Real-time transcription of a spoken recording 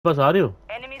बस आ रहे हो?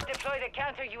 Enemies deploy the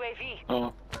counter UAV.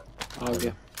 हाँ आ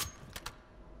गया।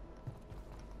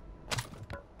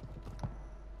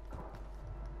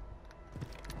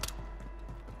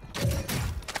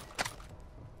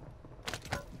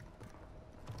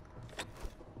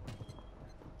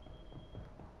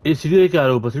 ये सीढ़ी लेके आ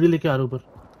रहा ऊपर, सीढ़ी लेके आ रहा ऊपर।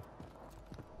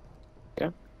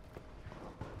 क्या?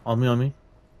 आमी आमी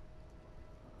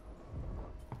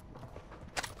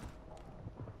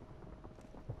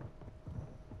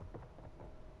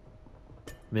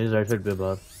मेरे राइट साइड पे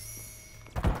बाहर।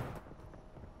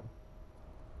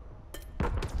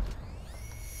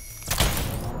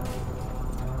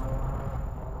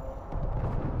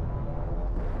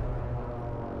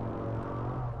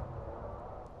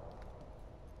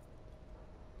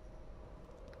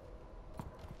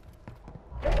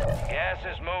 Gas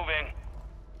is moving.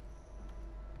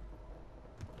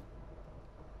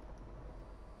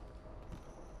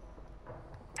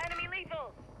 Enemy lethal.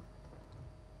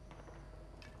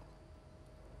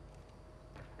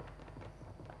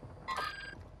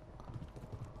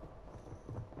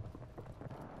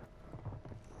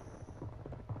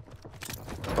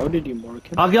 How did you mark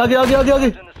him? आगे आगे आगे आगे आगे।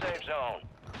 In the safe zone.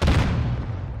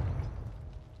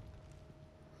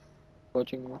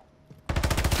 Watching me.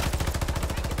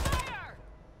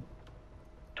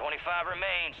 25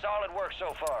 remain. Solid work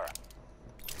so far.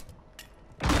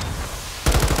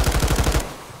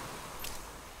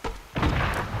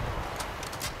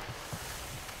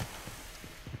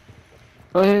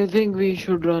 I think we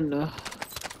should run.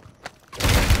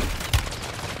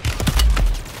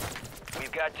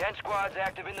 We've got 10 squads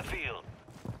active in the field.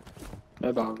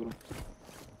 मैं भाग रहा हूँ।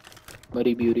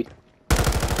 Very beauty.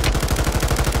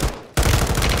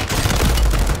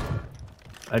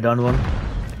 I downed one.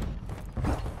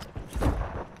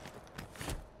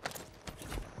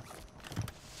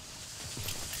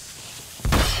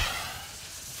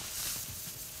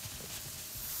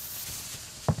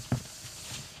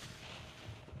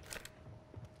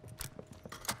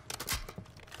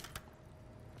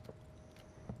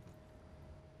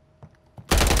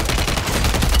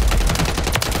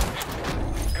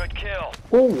 Good kill.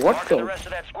 Oh, what Marking the the? rest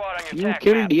of that squad on your You attack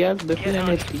killed map. Diaz Get Biffle and on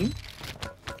his it. team?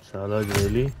 साला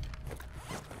really?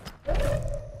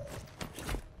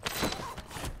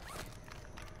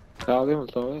 आगे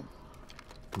मत आओ।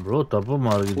 Bro तब वो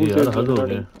मार गई थी Who यार, says हद हो you're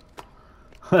गया।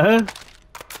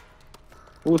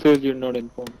 Who says you're not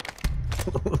informed?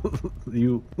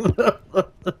 You.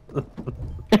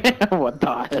 What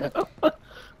the hell?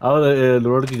 अब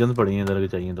लोड की गंद पड़ी है इधर के,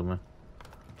 चाहिए तुम्हें?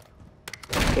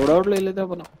 थोड़ा और ले लेते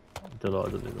अपना। चलो आ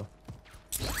जाओ, देखो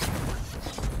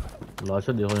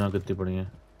लाशें देखो यहाँ कितनी पड़ी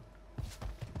हैं।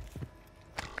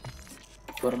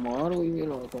 परमार हुई है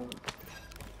लाता हूँ।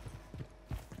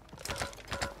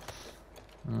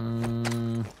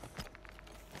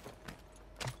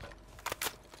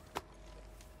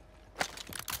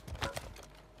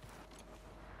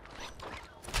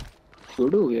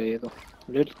 गुड हो गया ये तो।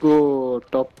 Let's go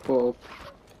top of.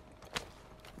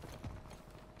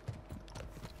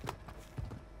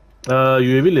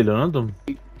 UAV ले लो ना तुम।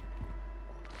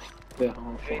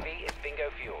 UAV is bingo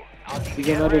fuel.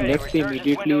 क्योंकि हमारे लेफ्ट से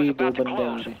इमीडिएटली दो बंदे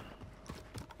आ रहे हैं।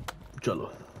 चलो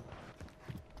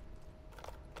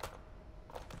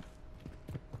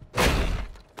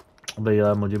भाई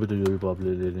यार, मुझे भी तो यूएवी पॉप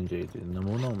ले लेनी चाहिए थी,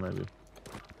 नमूना हूँ मैं भी।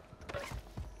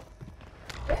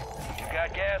 You got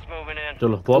gas moving in.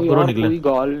 चलो पॉप करो, निकले। कोई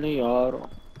गाल नहीं यार।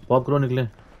 पॉप करो, निकले।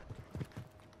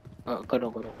 करो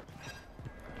करो।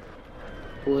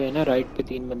 वो है ना राइट पे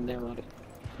 3 बंदे हमारे।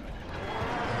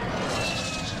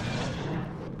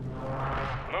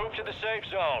 Move to the safe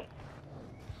zone.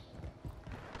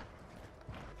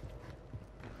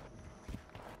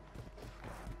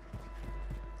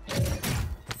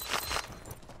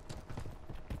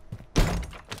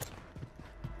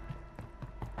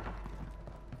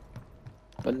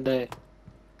 बंदा है।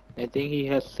 I think he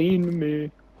has seen me.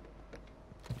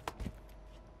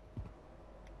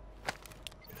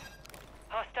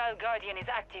 Hostile Guardian is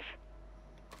active.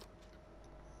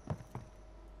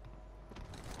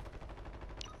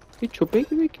 ये छुपे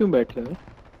के क्यों बैठे हैं?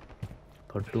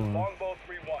 फट्टू हैं। Longbow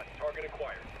 3-1. Target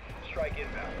acquired. Strike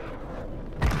inbound.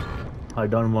 I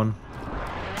down one.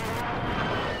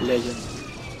 Legend.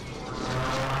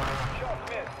 Shot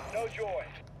missed. No joy.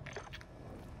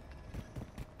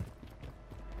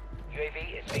 UAV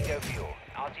is bingo fuel.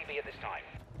 RTV at this time.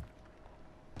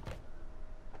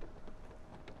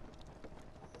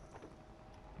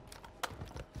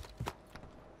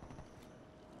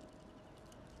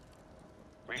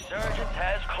 Resurgence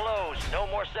has closed. No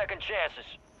more second chances.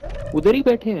 उधर ही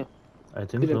बैठे हैं। I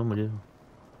think so, मुझे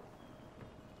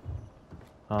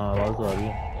हाँ आवाज तो आ रही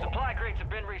है।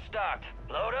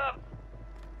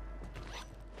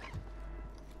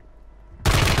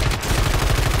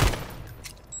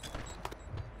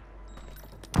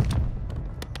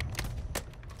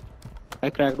 I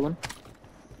cracked one.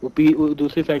 वो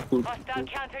दूसरी साइड कूद. Hostile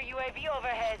counter UAV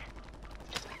overhead.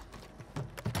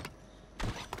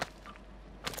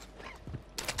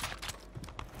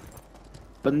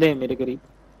 बंदे हैं मेरे करीब.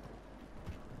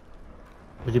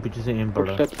 मुझे पीछे से एम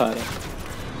पड़ा. फुटस्टेप्स आ रहे हैं.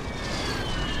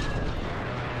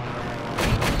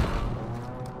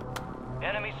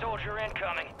 Enemy soldier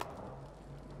incoming.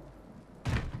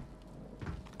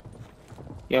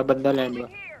 या बंदा लैंड हुआ.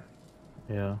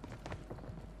 या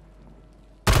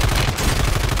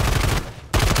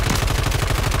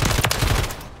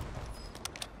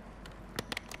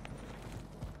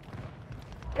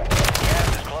Gas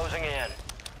is closing in.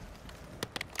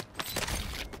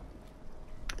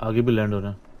 आगे भी लैंड हो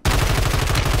रहा है.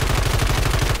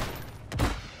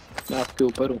 मैं आपके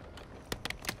ऊपर हूँ.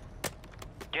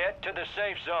 Get to the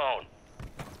safe zone.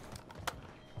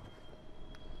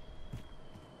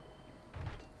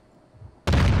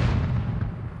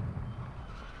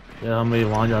 यार हमें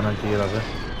वहाँ जाना चाहिए था.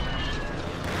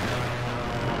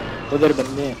 उधर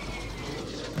बंदे हैं.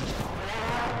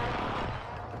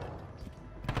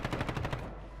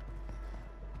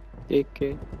 देख के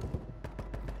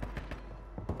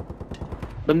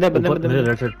बंदे बंदे ऊपर मेरे बंदे.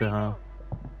 राइट साइड पे. हाँ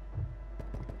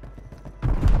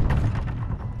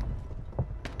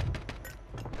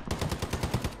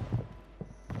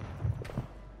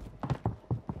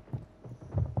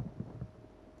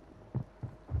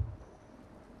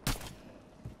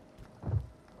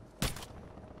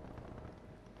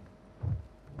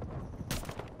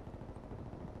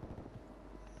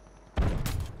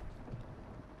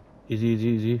easy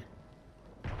easy easy.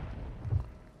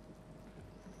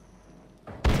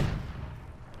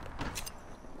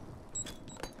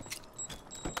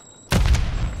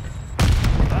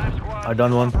 Five squads I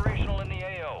done one. operational in the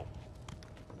AO.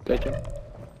 Gotcha.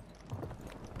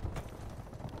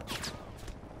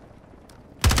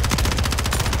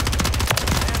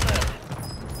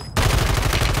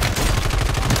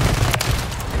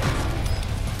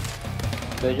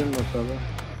 Legend no problem.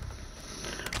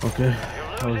 Okay,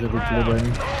 that was a good play by me.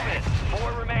 Move it.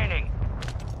 4 remaining.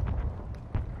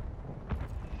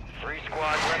 3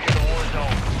 squads left in the war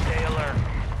zone. Stay alert.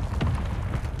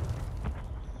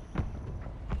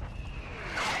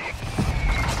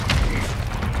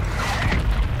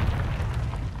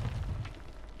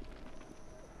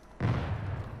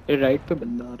 ये right पे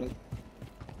बंदा आ रहा है.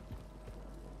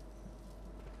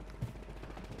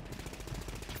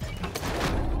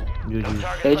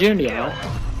 Legend, yeah.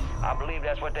 I believe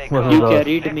that's what they Well, call You Hello.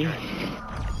 carried me.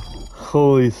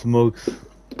 Holy smokes.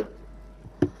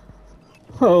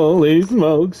 Holy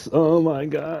smokes. Oh my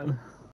god.